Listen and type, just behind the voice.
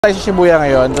Tayo sa Shibuya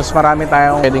ngayon, tapos marami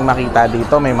tayong pwedeng makita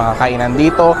dito. May mga kainan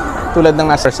dito, tulad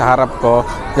ng nasa sa harap ko.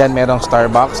 Diyan merong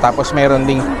Starbucks, tapos meron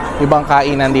ding ibang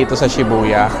kainan dito sa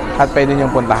Shibuya at pwede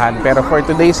nyo puntahan. Pero for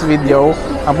today's video,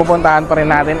 ang pupuntahan pa rin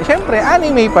natin, syempre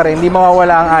anime pa rin, hindi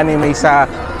mawawala ang anime sa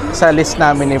list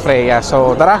namin ni Freya.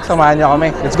 So tara, samahan nyo kami,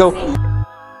 let's go!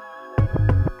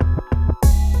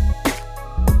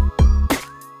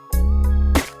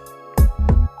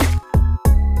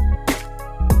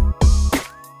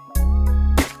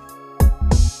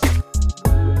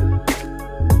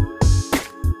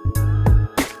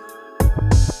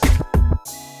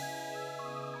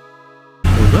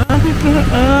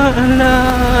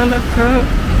 Naalala ka,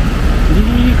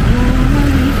 di ko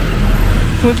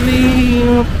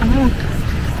maglingap.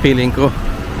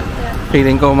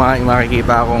 Feeling ko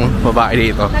makikita akong babae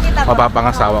dito.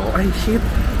 Mapapangasawa ko. Ay shit,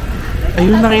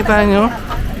 ayun, nakita nyo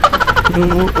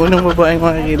yung unang babaeng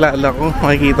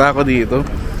makikita ko dito.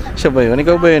 Siya ba yun?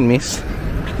 Ikaw ba yun, miss?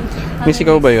 Miss,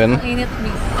 ikaw ba yun? Init,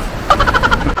 miss.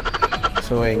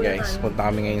 So ayun guys, punta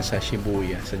kami ngayon sa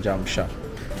Shibuya, sa jump shop.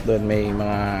 Doon may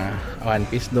mga One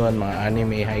Piece doon, mga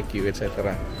anime, Haikyuu,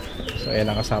 etc. So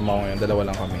ayan, ang kasama ko ngayon, dalawa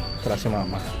lang kami, tara si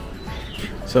mama.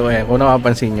 So ayan, kung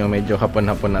nakapansin nyo, medyo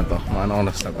hapon-hapon na to. Mga anong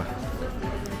oras na to?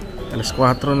 Alas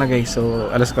 4 na guys, so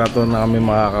alas 4 na kami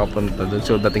makakapunta doon.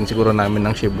 So dating siguro namin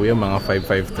ng Shibuya, mga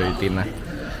 5:30 na.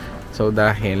 So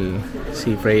dahil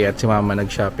si Freya at si mama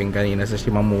nag-shopping kanina sa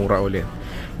Shimamura ulit.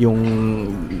 Yung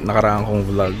nakaraang kong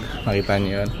vlog, nakita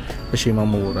nyo yun, sa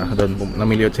Shimamura. Doon,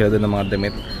 namiliot sila doon ng mga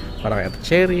damit para kay Ate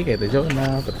Cherry, kay Ate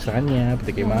Jonah, pati sa kanya,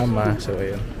 pati kay mama. So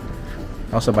ayun,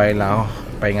 ako sa bahay lang ako,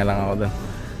 pahinga lang ako doon.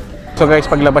 So guys,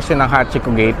 paglabas yun ng Hachiko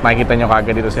gate, makikita nyo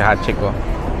kagad dito si Hachiko.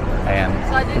 Ayan,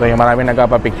 ito yung marami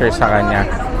nagpapicture sa kanya.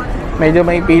 Medyo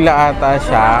may pila ata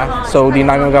siya, so di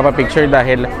namin magpapicture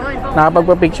dahil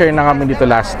nakapagpapicture na kami dito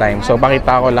last time. So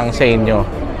pakita ko lang sa inyo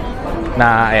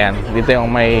na ayan, dito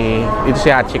si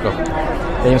Hachiko.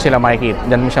 Yan yung sila makikita,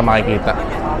 dyan mo siya makikita.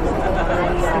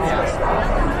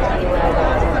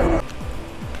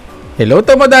 Hello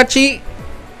Tomodachi!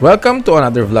 Welcome to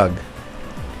another vlog.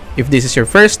 If this is your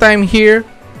first time here,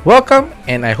 welcome,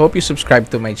 and I hope you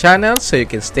subscribe to my channel so you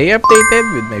can stay updated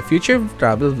with my future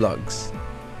travel vlogs.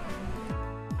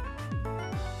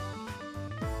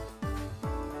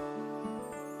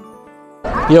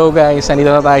 Yo guys,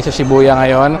 nandito na tayo sa Shibuya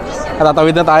ngayon.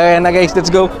 Tatawid na tayo. Ayan na guys, let's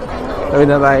go.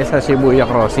 Tawid na tayo sa Shibuya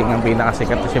Crossing, ang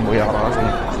pinakasikat na Shibuya Crossing.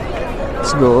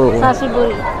 Let's go. Sa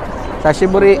Shiburi. Sa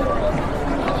Shiburi.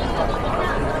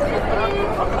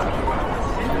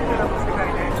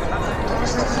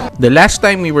 The last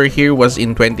time we were here was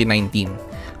in 2019,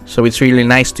 so it's really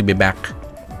nice to be back.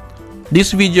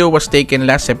 This video was taken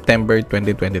last September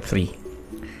 2023.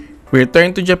 We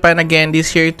returned to Japan again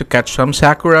this year to catch some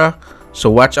sakura, so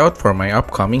watch out for my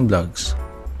upcoming vlogs.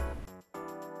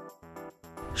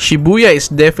 Shibuya is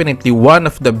definitely one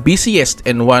of the busiest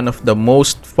and one of the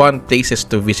most fun places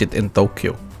to visit in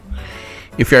Tokyo.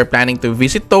 If you are planning to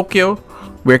visit Tokyo,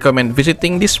 we recommend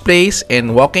visiting this place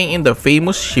and walking in the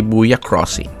famous Shibuya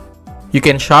crossing. You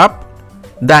can shop,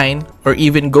 dine, or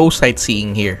even go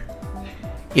sightseeing here.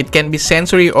 It can be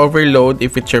sensory overload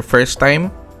if it's your first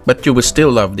time, but you will still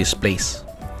love this place.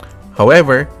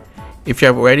 However, if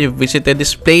you have already visited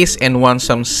this place and want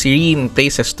some serene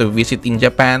places to visit in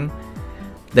Japan,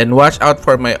 then watch out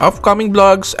for my upcoming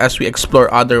vlogs as we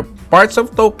explore other parts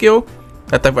of Tokyo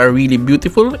that have a really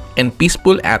beautiful and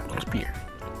peaceful atmosphere.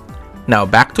 Now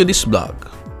back to this vlog.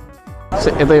 So,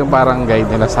 ito yung parang guide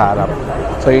nila sa harap.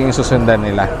 So yung susundan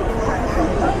nila.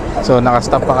 So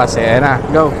nakastop pa kasi. Ayan na,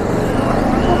 go!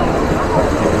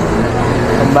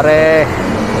 Kumbare!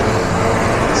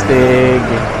 Stig!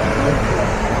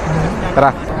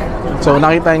 Tara! So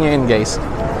nakita nyo yun guys,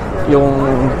 yung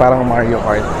parang Mario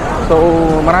Kart. So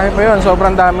marami pa yun,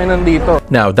 sobrang dami nun dito.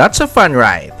 Now that's a fun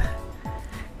ride.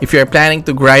 If you're planning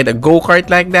to ride a go-kart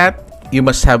like that, you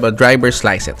must have a driver's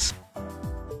license.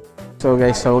 So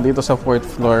guys, so dito sa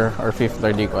 4th floor or 5th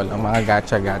floor, di ko alam, mga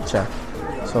gacha.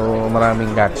 So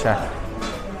maraming gacha.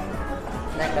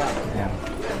 Yan.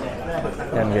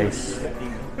 Yan guys.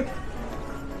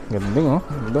 Ganding oh.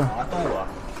 Ganda.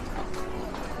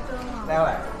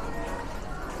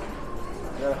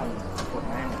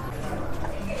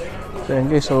 So yan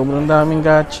guys, sobrang daming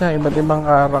gacha, iba't ibang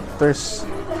characters.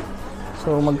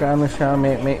 So magkano siya?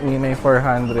 May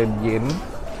 400 yen.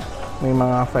 May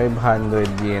mga 500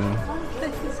 yen.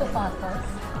 Sapatos.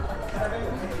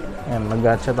 Yan,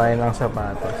 mag-gacha tayo ng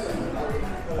sapatos.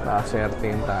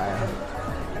 Nakaswertein tayo.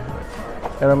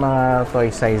 Pero mga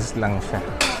toy size lang siya.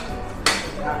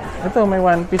 Ito, may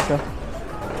One Piece oh.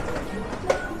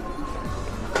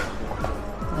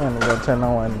 Ayan, nagad siya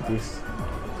ng One Piece.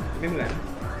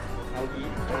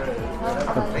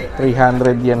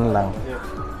 300 yen lang.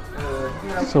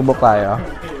 Subok tayo.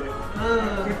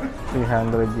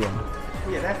 300 yen.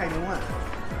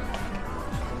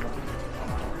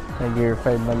 May Gear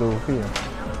 5 na Luffy.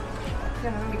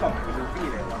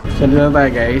 So dito na tayo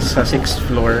guys sa 6th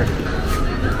floor.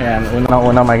 Ayan,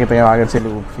 unang-una makikita nyo agad si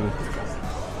Luffy.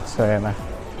 So ayan na.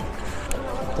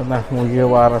 Ito na,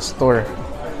 Mugiwara Store.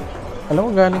 Alam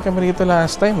mo, galing kami rito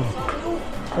last time.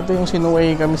 Ito yung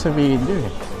sinuway kami sa video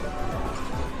eh.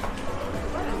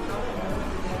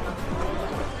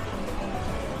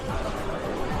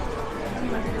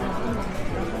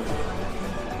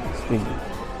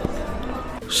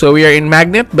 So we are in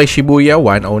Magnet by Shibuya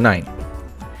 109.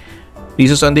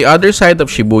 This is on the other side of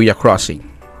Shibuya Crossing.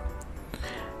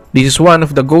 This is one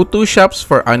of the go-to shops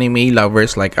for anime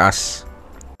lovers like us.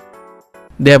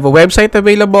 They have a website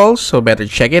available, so better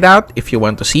check it out if you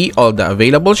want to see all the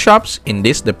available shops in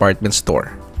this department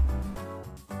store.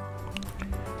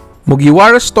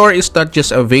 Mugiwara Store is not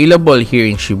just available here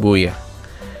in Shibuya.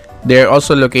 They are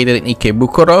also located in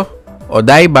Ikebukuro,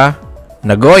 Odaiba,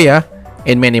 Nagoya,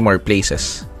 and many more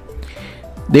places.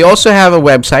 They also have a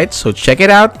website, so check it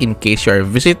out in case you are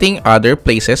visiting other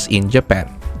places in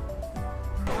Japan.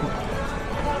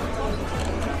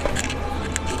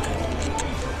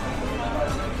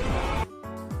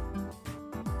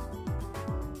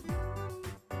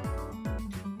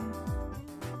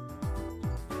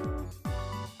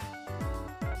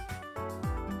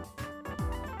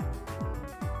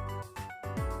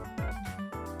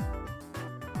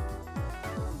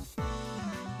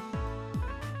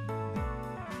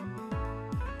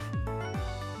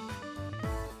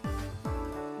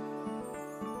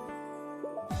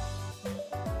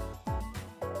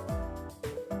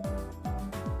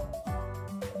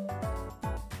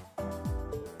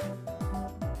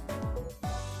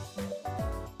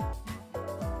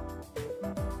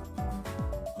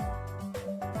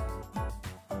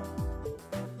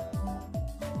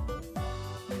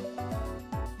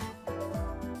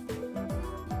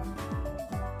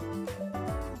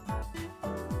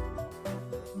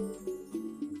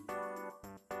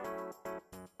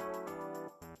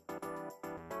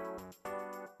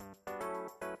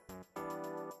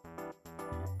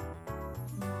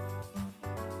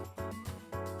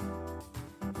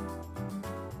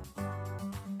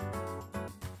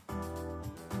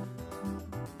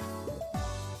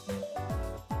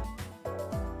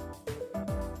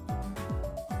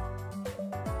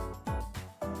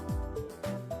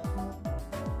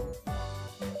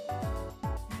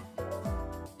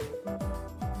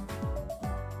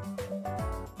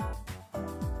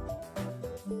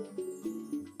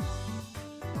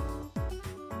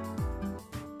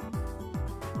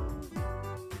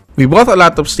 We bought a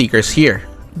lot of stickers here.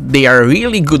 They are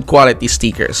really good quality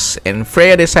stickers, and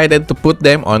Freya decided to put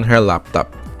them on her laptop.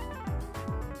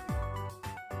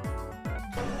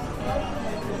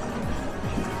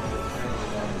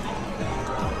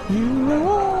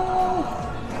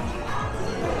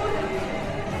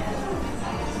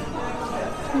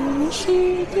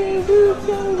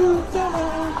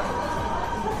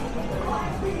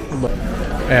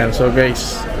 Ayan, so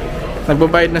guys,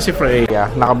 nagbabayad na si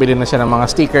Freya. Nakabili na siya ng mga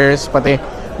stickers, pati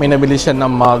may nabili siya ng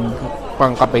mug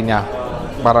pang kape niya.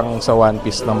 Parang sa One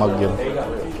Piece na mug yun.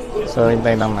 So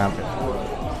hintayin lang natin.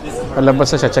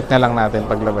 Palabas na siya, check na lang natin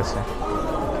paglabas niya.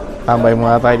 Tambay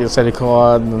muna tayo dito sa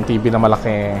likod ng TV na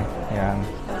malaki. Ayan.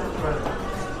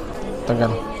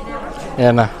 Tagal.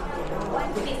 Ayan na.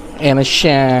 Ayan na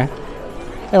siya.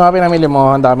 Eh, mga pinamili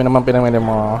mo. Ang dami naman pinamili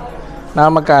mo.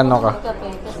 Magkano ka?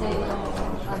 Kape, kasi yung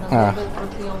Ah. devil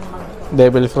fruit yung mag...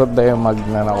 Devil fruit daw yung mug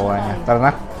na nakuha niya. Tara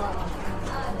na.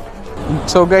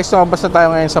 So guys, lumabas na tayo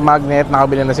ngayon sa Magnet.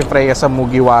 Nakabili na si Freya sa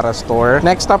Mugiwara Store.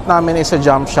 Next stop namin is sa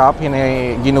Jump Shop.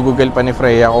 Ginugugol pa ni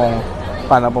Freya kung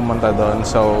paano pumunta doon.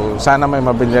 So sana may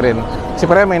mabili rin. Si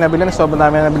Freya may nabili na. Sobrang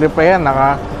dami na nabili Freya.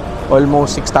 Naka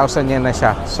almost 6,000 yen na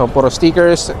siya. So puro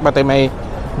stickers. Pati may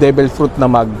devil fruit na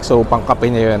mug. So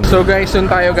pangkape niya yun. So guys, doon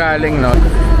tayo galing, no?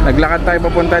 Naglakad tayo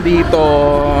papunta dito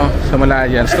sa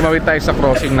Malayan. So tumawid tayo sa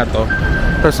crossing na to.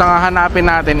 So ang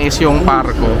hahanapin natin is yung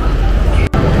parko.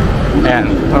 Ayan,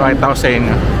 makita ko sa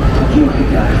inyo.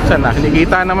 Saan na?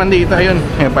 Nakikita naman dito. Ayun,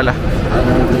 ayan pala.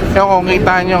 Kaya kung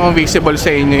kita nyo, kung visible sa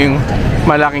inyo yung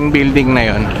malaking building na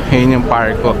yun, yun yung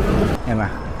parko. Ayan na.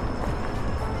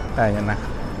 Ayan na.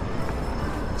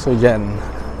 So dyan,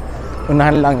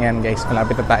 unahan lang yan guys.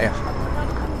 Malapit na tayo.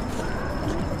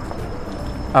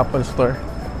 Apple Store.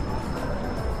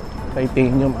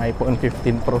 Titanium iPhone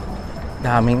 15 Pro.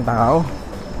 Daming tao.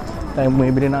 Tayo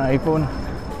bumibili ng iPhone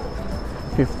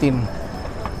 15.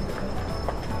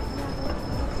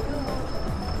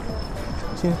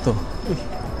 Sino to? Uy.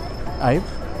 Ive?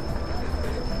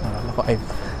 Akala ko Ive.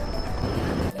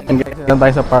 And guys, dito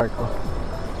tayo sa park ko.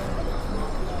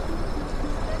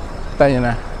 Tayo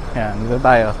na. Ayan, dito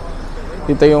tayo.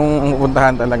 Dito yung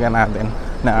pupuntahan talaga natin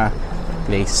na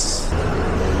place.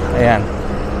 Ayan.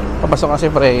 Papasok kasi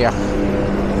Freya.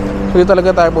 So dito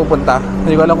talaga tayo pupunta.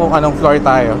 Hindi ko alam kung anong floor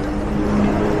tayo.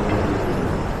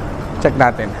 Check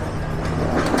natin.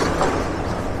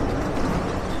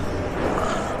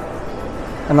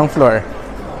 Anong floor?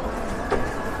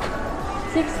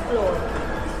 6th floor.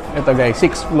 Ito guys,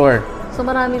 6th floor. So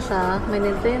marami siya. May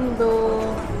Nintendo.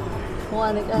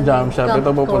 Kung ano, Jam shop.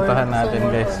 Ito pupuntahan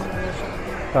natin guys.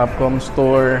 Capcom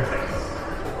Store.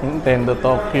 Nintendo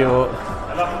Tokyo.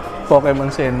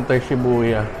 Pokemon Center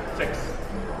Shibuya.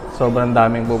 Sobrang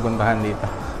daming pupuntahan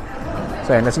dito.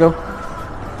 So let's go.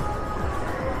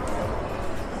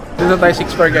 Dito tayo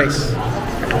 6th floor guys.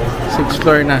 6th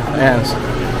floor na. Ayan.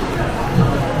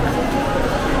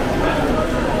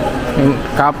 Yung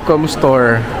Capcom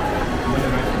Store,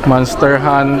 Monster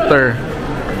Hunter.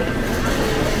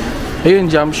 Ayun,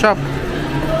 Jump Shop.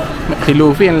 Si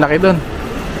Luffy, ang laki dun.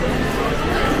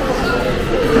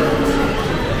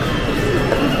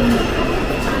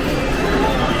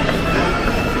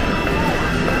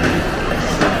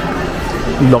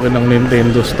 Laki ng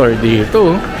Nintendo Store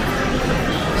dito.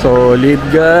 Solid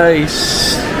guys.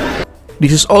 This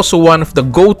is also one of the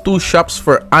go-to shops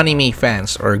for anime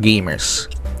fans or gamers.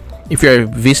 If you're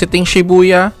visiting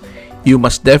Shibuya, you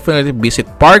must definitely visit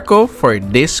Parco for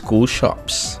these cool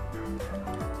shops.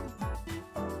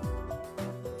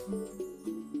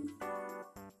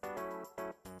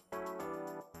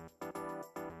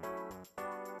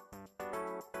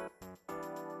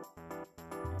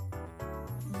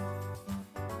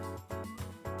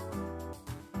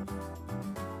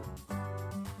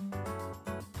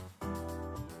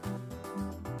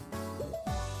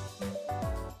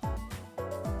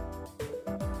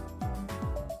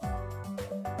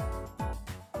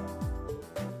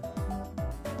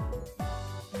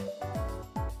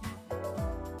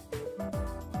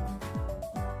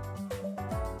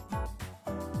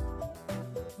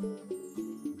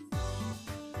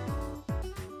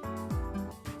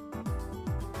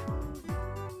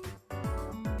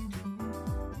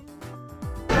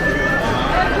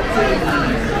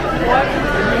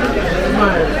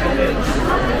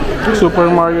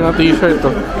 Super Mario na t-shirt to.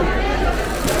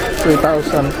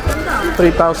 3,000.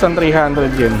 3,300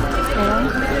 yen.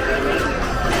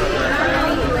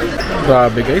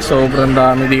 Grabe guys, sobrang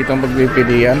dami dito ang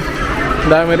pagpipilian.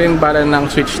 Dami rin bala ng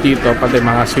Switch dito, pati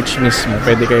mga Switch mismo,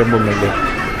 pwede kayo bumili.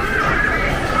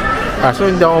 Kaso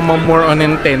hindi ako more on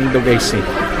Nintendo guys eh.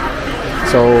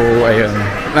 So, ayun.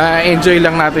 Na-enjoy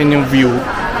lang natin yung view.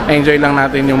 Na-enjoy lang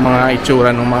natin yung mga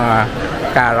itsura ng mga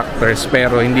characters.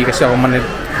 Pero hindi kasi ako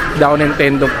hindi ako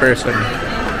Nintendo person.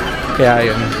 Kaya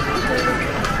ayun.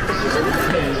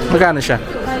 Magkano siya?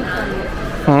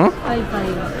 5,500. Huh?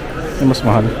 5,500. Mas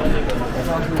mahal.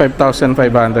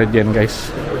 5,500 yen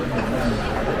guys.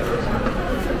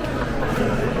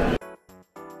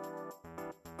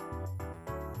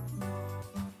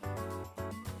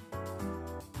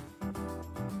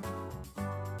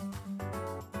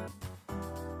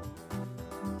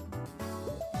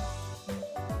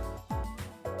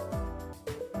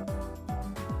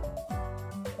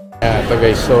 Ito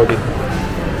guys, solid.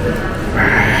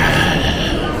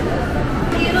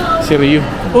 Si Ryu.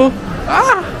 Oh!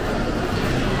 Ah!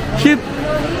 Shit!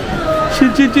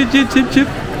 Shit!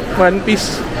 One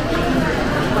Piece.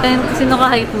 Sino ka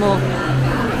height mo?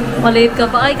 Maliit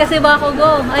ka pa. Ay, kasi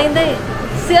Bakugo. Ay, hindi.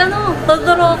 Si ano?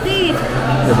 Todoroki.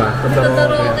 Diba?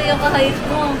 Todoroki yung ka-height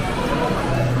mo.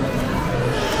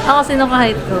 Ako, sino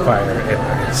ka-height ko? Fire and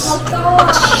Ice.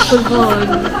 Football.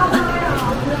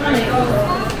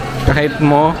 Kahit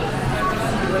mo,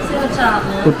 Si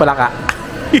Ochako. pala ka.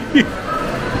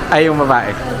 Ay, yung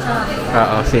babae. Si Ochako.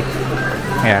 Oo, si.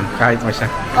 Ayan, kahit mo siya.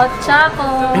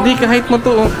 Ochako. Hindi, kahit mo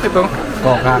to. Ito.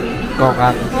 Koka.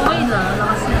 Okay lang.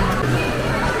 Lakas na.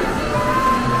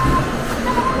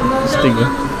 Stig.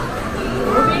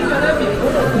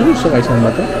 Hindi siya kayo saan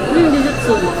ba to?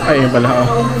 Jujutsu. Ay, yun pala.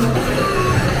 Oh.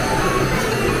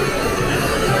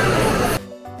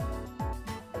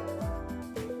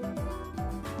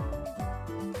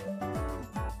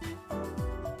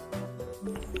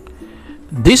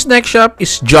 This next shop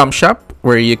is Jump Shop,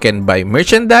 where you can buy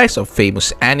merchandise of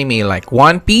famous anime like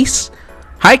One Piece,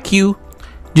 Haikyuu,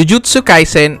 Jujutsu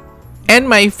Kaisen, and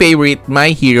my favorite,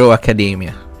 My Hero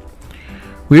Academia.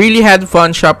 We really had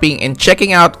fun shopping and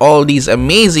checking out all these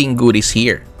amazing goodies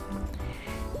here.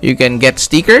 You can get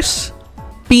stickers,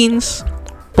 pins,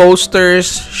 posters,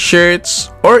 shirts,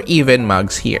 or even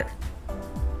mugs here.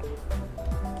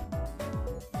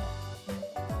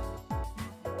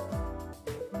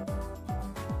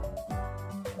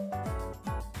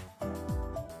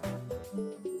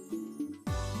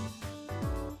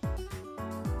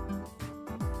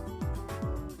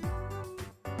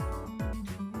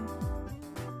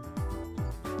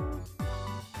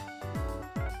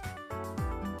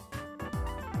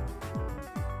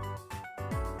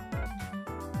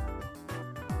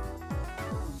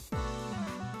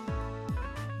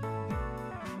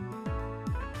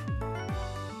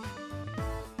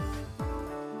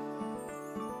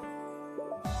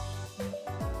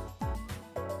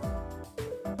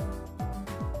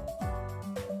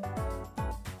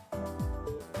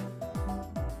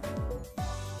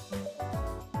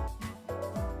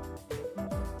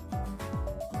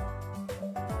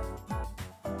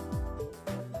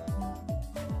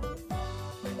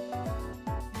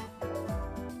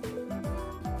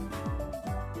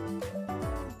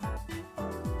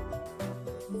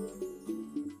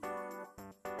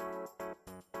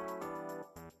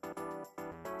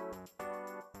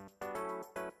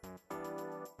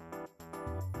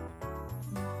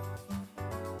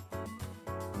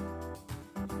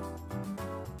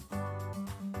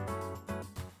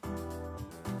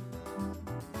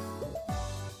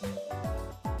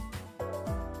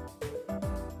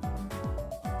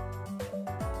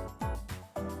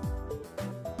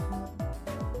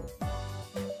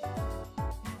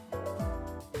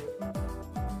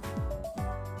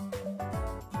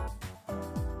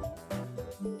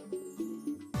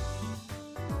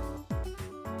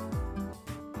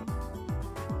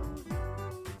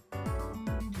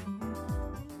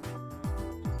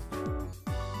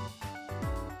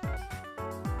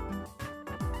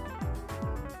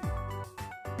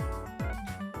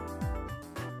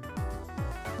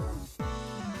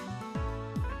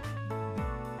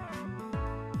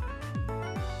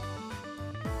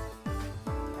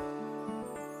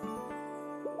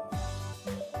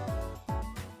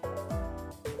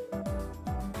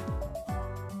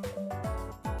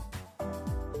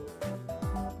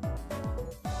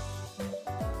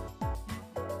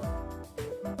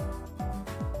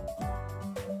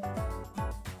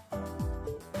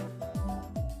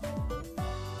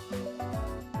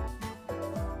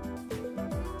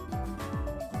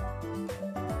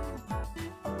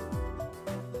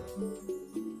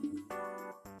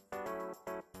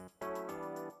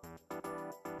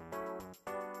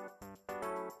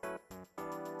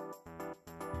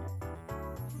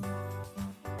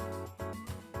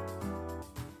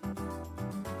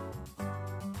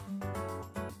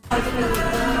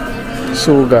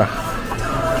 Suga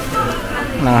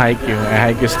ng Haikyuu,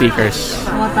 Haikyuu stickers.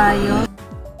 Kuha tayo.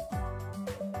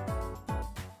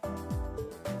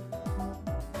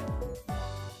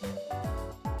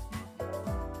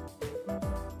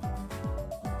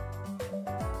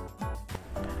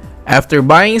 After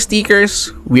buying stickers,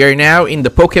 we are now in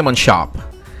the Pokemon shop.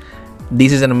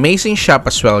 This is an amazing shop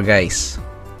as well, guys.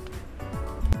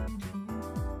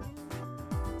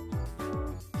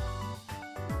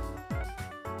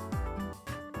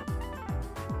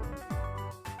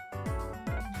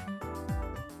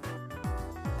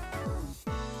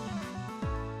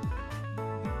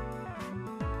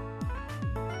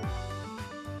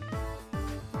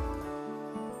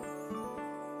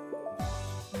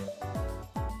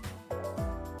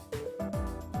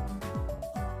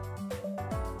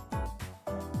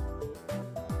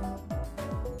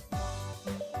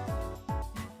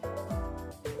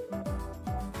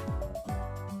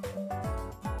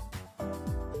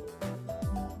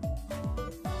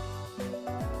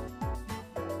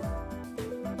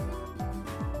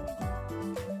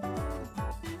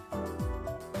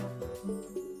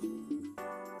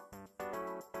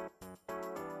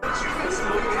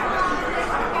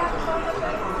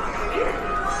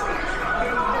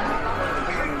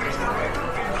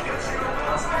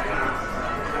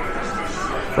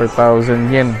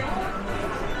 ₱4,000.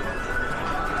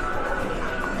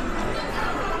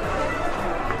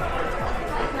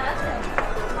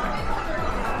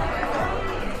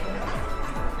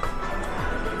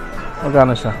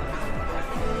 Magkano siya?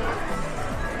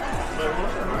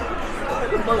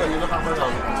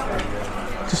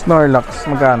 Snorlax,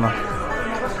 magkano?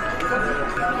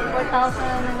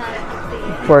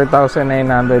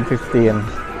 4,950 yan.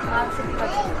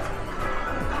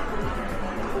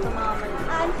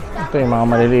 Ito yung mga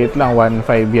maliliit lang,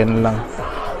 1,500 yan lang.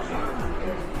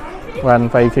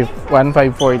 1,540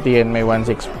 yan, may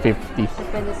 1,650.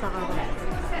 Depende sa karakter.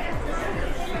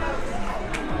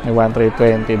 May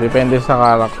 1,320, depende sa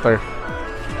character.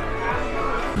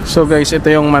 So guys, ito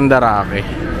yung Mandarake.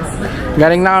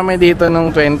 Galing na kami dito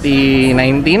nung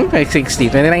 2019,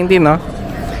 2019 no?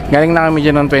 Galing na kami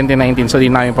dyan nung 2019, so di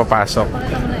namin papasok.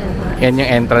 Yan yung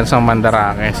entrance ng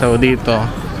Mandarake. So dito,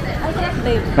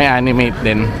 may animate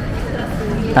din.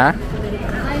 Ha?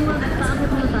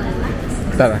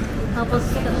 Tara. Tapos,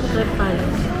 trip tayo.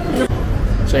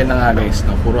 So yun na nga guys,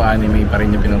 no? Puro anime pa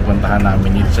rin yung pinupuntahan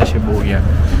namin dito sa Shibuya.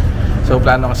 So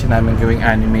plano kasi namin gawing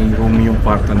anime room yung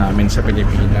kwarto namin sa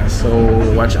Pilipinas. So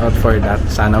watch out for that.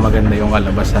 Sana maganda yung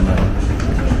kalabasan nun.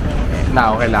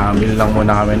 Now, kailangan bilhin lang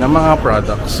muna kami ng mga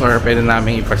products or pwede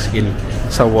namin ipaskill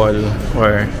sa wall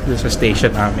or sa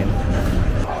station namin.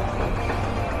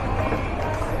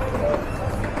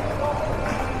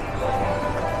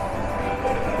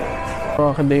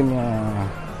 Academia.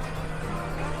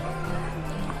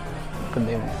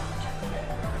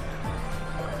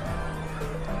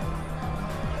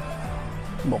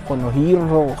 Boku no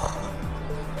Hero.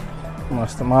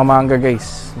 Mga manga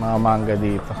guys. Mga manga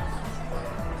dito.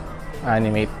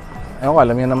 Animate. Ayun ko,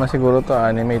 alam nyo naman siguro to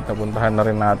animate. Napuntahan na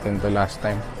rin natin to last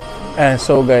time.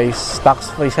 So guys, tax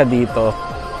free siya dito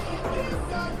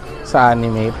sa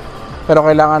animate. Pero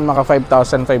kailangan maka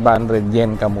 5,500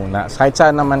 yen ka muna. Kahit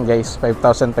saan naman guys,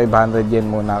 5,500 yen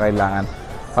muna kailangan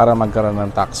para magkaroon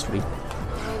ng tax free.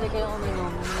 Hindi kayo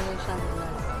uminom. May shot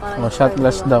glass. Oh, shot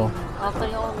glass daw. After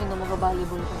yung uminom,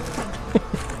 mag-volleyball ka.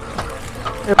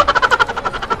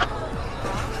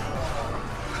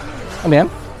 Ano yan?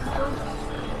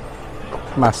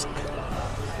 Mask.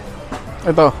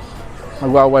 Ito.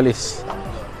 Magwawalis.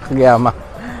 Kagayama.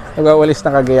 Magwawalis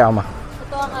na Kagayama.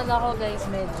 Ito akala ko guys,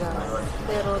 medyas.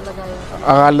 Pero lagayan ka.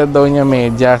 Akala daw niya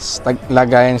medyas.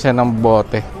 Lagayan siya ng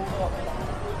bote.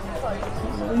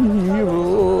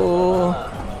 Hero.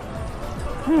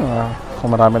 Kung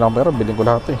marami lang pera, bilhin ko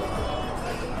lahat eh.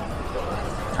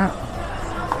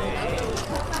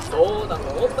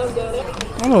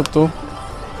 Ano to?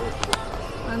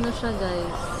 Ano siya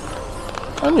guys?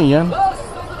 Ano yan?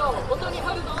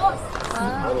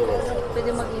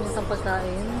 Pwede mag-init ang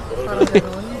pagkain. Parang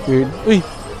ganun. Weird. Uy!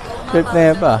 Weird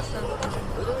na ito ah.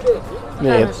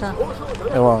 Ano siya?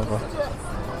 Ewan ko.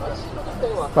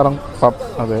 Parang pop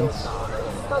na din.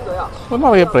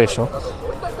 Wala kaya presyo?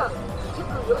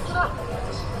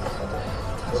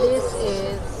 This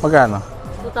is Magkano?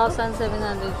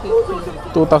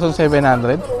 2,750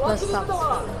 2,700? plus tax.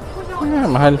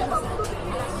 Mahal.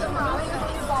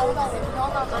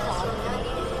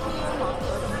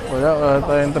 Wala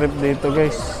tayong trip dito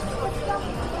guys.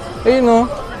 Ayun no.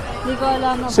 Hindi ko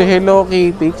alam na Si Hello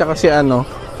Kitty tsaka si ano,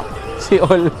 si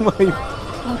All Might.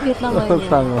 ang cute naman yun.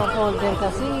 Tanga. Pag-order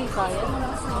kasi, kaya mo.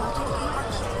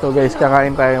 So guys,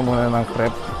 kakain tayo muna ng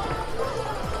crepe.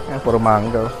 Ayan, puro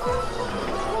mango.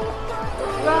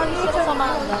 Isa sa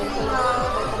manga.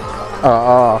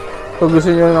 Oo. Kung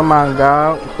gusto nyo ng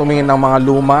manga, tumingin ng mga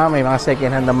luma, may mga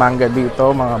second hand na manga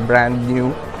dito, mga brand new,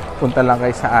 punta lang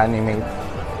kayo sa Animate.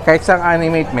 Kahit sa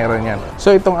Animate, meron yan. So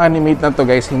itong Animate na to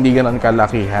guys, hindi ganun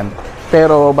kalakihan.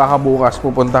 Pero baka bukas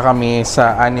pupunta kami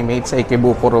sa Animate sa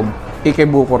Ikebukuro,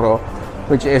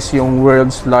 which is yung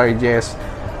world's largest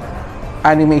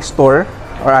anime store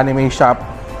or anime shop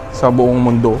sa buong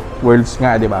mundo. Worlds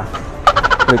nga, di ba?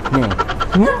 Trip nyo eh.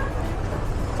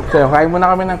 So, kain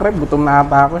muna kami ng crepe. Gutom na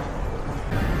ata ako eh.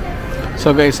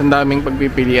 So guys, ang daming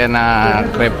pagpipilian na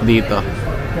crepe dito.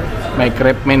 May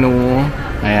crepe menu.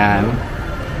 Ayan.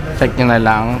 Check nyo na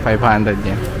lang. 500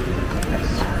 yan.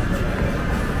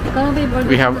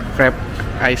 We have crepe,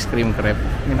 ice cream crepe.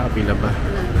 May nakapila ba?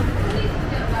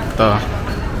 Ito.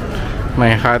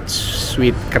 May hot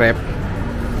sweet crepe.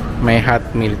 May hot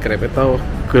milk crepe. Ito,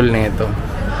 cool na ito.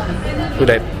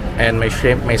 Kulit. Ayan, may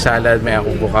shrimp, may salad, may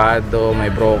avocado, may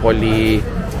broccoli,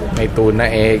 may tuna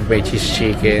egg, may cheese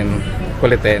chicken.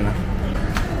 Kulit eh, no?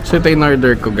 So ito yung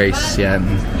order ko guys. Yan.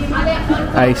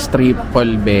 Ice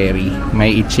triple berry.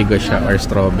 May ichigo siya or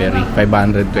strawberry.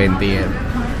 520 yan.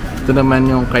 Ito naman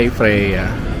yung kay Freya.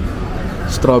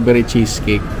 Strawberry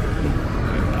cheesecake.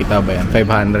 Kita ba yan?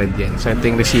 500 yen. So ito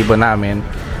yung resibo namin.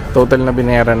 Total na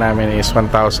binayaran namin is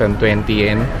 1,020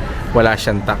 yen. Wala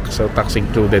siyang tax. So tax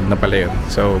included na pala yun.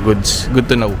 So goods. Good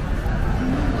to know.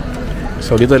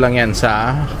 So dito lang yan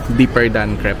sa Deeper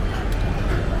Than Crepe.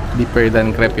 Deeper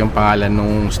Than Crepe yung pangalan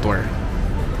nung store.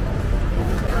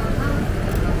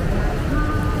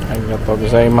 Arigatou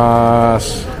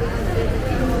gozaimasu.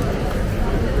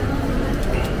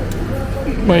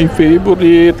 My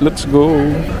favorite. Let's go.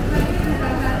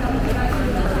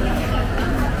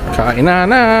 Kain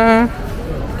na.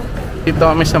 Dito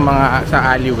kami sa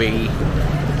alleyway.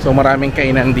 So maraming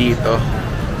kainan dito.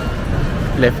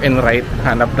 Left and right,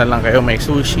 hanap na lang kayo. May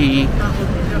sushi,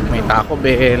 May Taco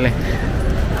Bell,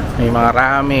 may mga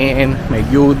ramen, may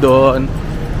gyudon,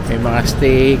 may mga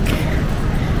steak,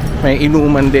 may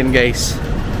inuman din guys.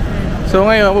 So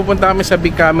ngayon pupunta kami sa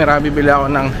big camera, bibili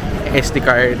ako ng SD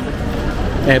card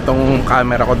etong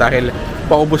camera ko dahil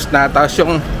paubos na. Tapos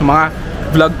yung mga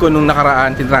vlog ko nung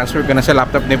nakaraan, tinransfer ko na sa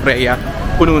laptop ni Freya,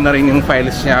 puno na rin yung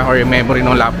files niya or yung memory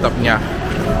ng laptop niya.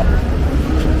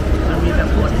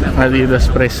 Adidas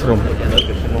Press Room.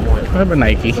 Ano ba,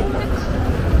 Nike?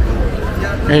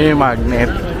 Ayun yung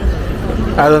magnet.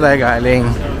 Ano tayo galing?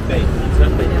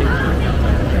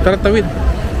 Tara, tawid.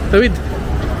 Tawid.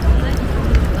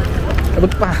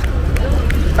 Abot pa.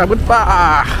 Abot pa.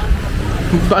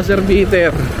 Buzzer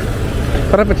beater.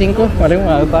 Tara, paching ko. Maling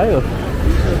mga tayo.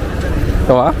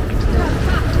 Ito ah.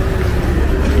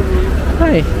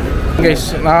 Hi.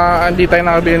 Guys, hindi tayo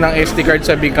nakabili ng SD card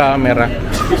sa big camera.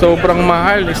 Sobrang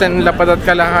mahal. Isang lapad at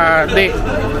kalahati.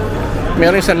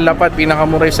 Meron isang lapad,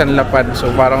 pinakamura isang lapad. So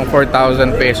parang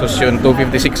 4,000 pesos yun.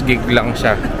 256 gig lang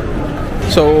siya.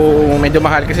 So medyo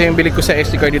mahal kasi yung bili ko sa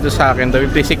SD card dito sa akin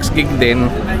 256 gig din.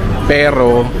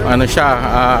 Pero ano siya,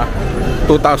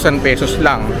 2,000 pesos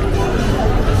lang.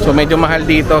 So medyo mahal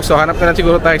dito. So hanap na lang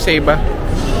siguro tayo sa iba.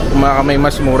 May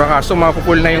mas mura. Kaso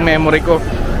mapupul na yung memory ko.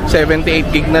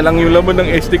 78 gig na lang yung laman ng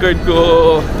SD card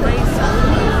ko.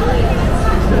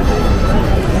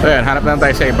 So yan, hanap na lang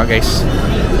tayo sa iba guys.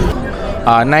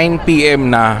 9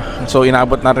 PM na. So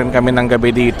inabot na rin kami ng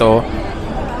gabi dito.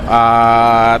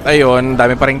 At ayun,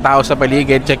 dami pa rin tao sa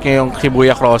paligid. Check nyo yung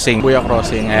Shibuya Crossing. Shibuya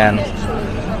Crossing, ayan.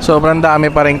 Sobrang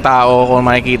dami pa rin tao kung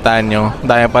makikita nyo.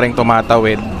 Dami pa rin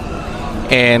tumatawid.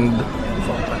 And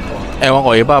ewan ko,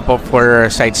 iba po for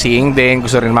sightseeing din.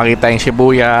 Gusto rin makita yung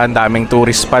Shibuya. Ang daming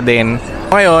tourist pa din.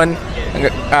 Ngayon,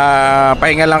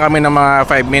 pahinga lang kami ng mga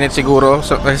 5 minutes siguro.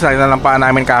 So, kasi na lang pa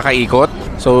namin kakaikot.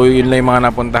 So yun lang yung mga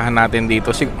napuntahan natin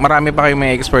dito. Marami pa kayong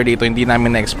may explore dito. Hindi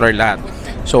namin na-explore lahat.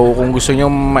 So kung gusto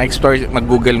nyo ma-explore,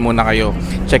 mag-google muna kayo.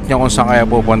 Check nyo kung saan kayo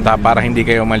pupunta para hindi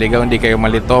kayo maligaw, hindi kayo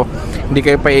malito, hindi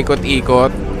kayo paikot-ikot.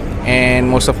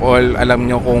 And most of all, alam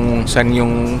nyo kung saan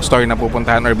yung store na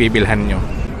pupuntahan or bibilhan nyo.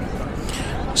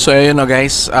 So ayun o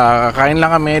guys, kain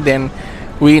lang kami, then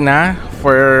uwi na.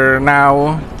 For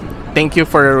now, thank you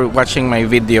for watching my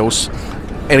videos.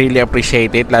 I really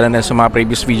appreciate it, lalo na sa mga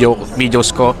previous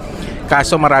videos ko.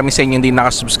 Kaso marami sa inyo hindi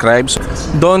nakasubscribe. So,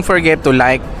 don't forget to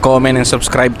like, comment, and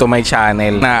subscribe to my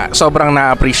channel. Na sobrang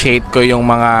na-appreciate ko yung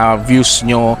mga views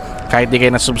nyo. Kahit di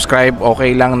kayo na-subscribe,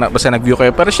 okay lang na basta nag-view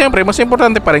kayo. Pero syempre, mas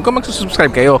importante pa rin kung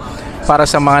mag-subscribe kayo. Para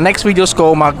sa mga next videos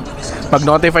ko,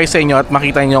 mag-notify sa inyo at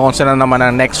makita nyo kung saan naman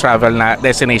ang next travel na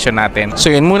destination natin. So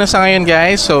yun muna sa ngayon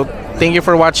guys. So thank you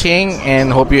for watching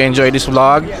and hope you enjoy this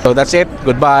vlog. So that's it.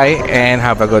 Goodbye and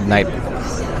have a good night.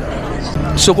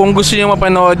 So kung gusto niyo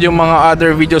mapanood yung mga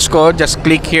other videos ko, just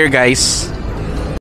click here guys.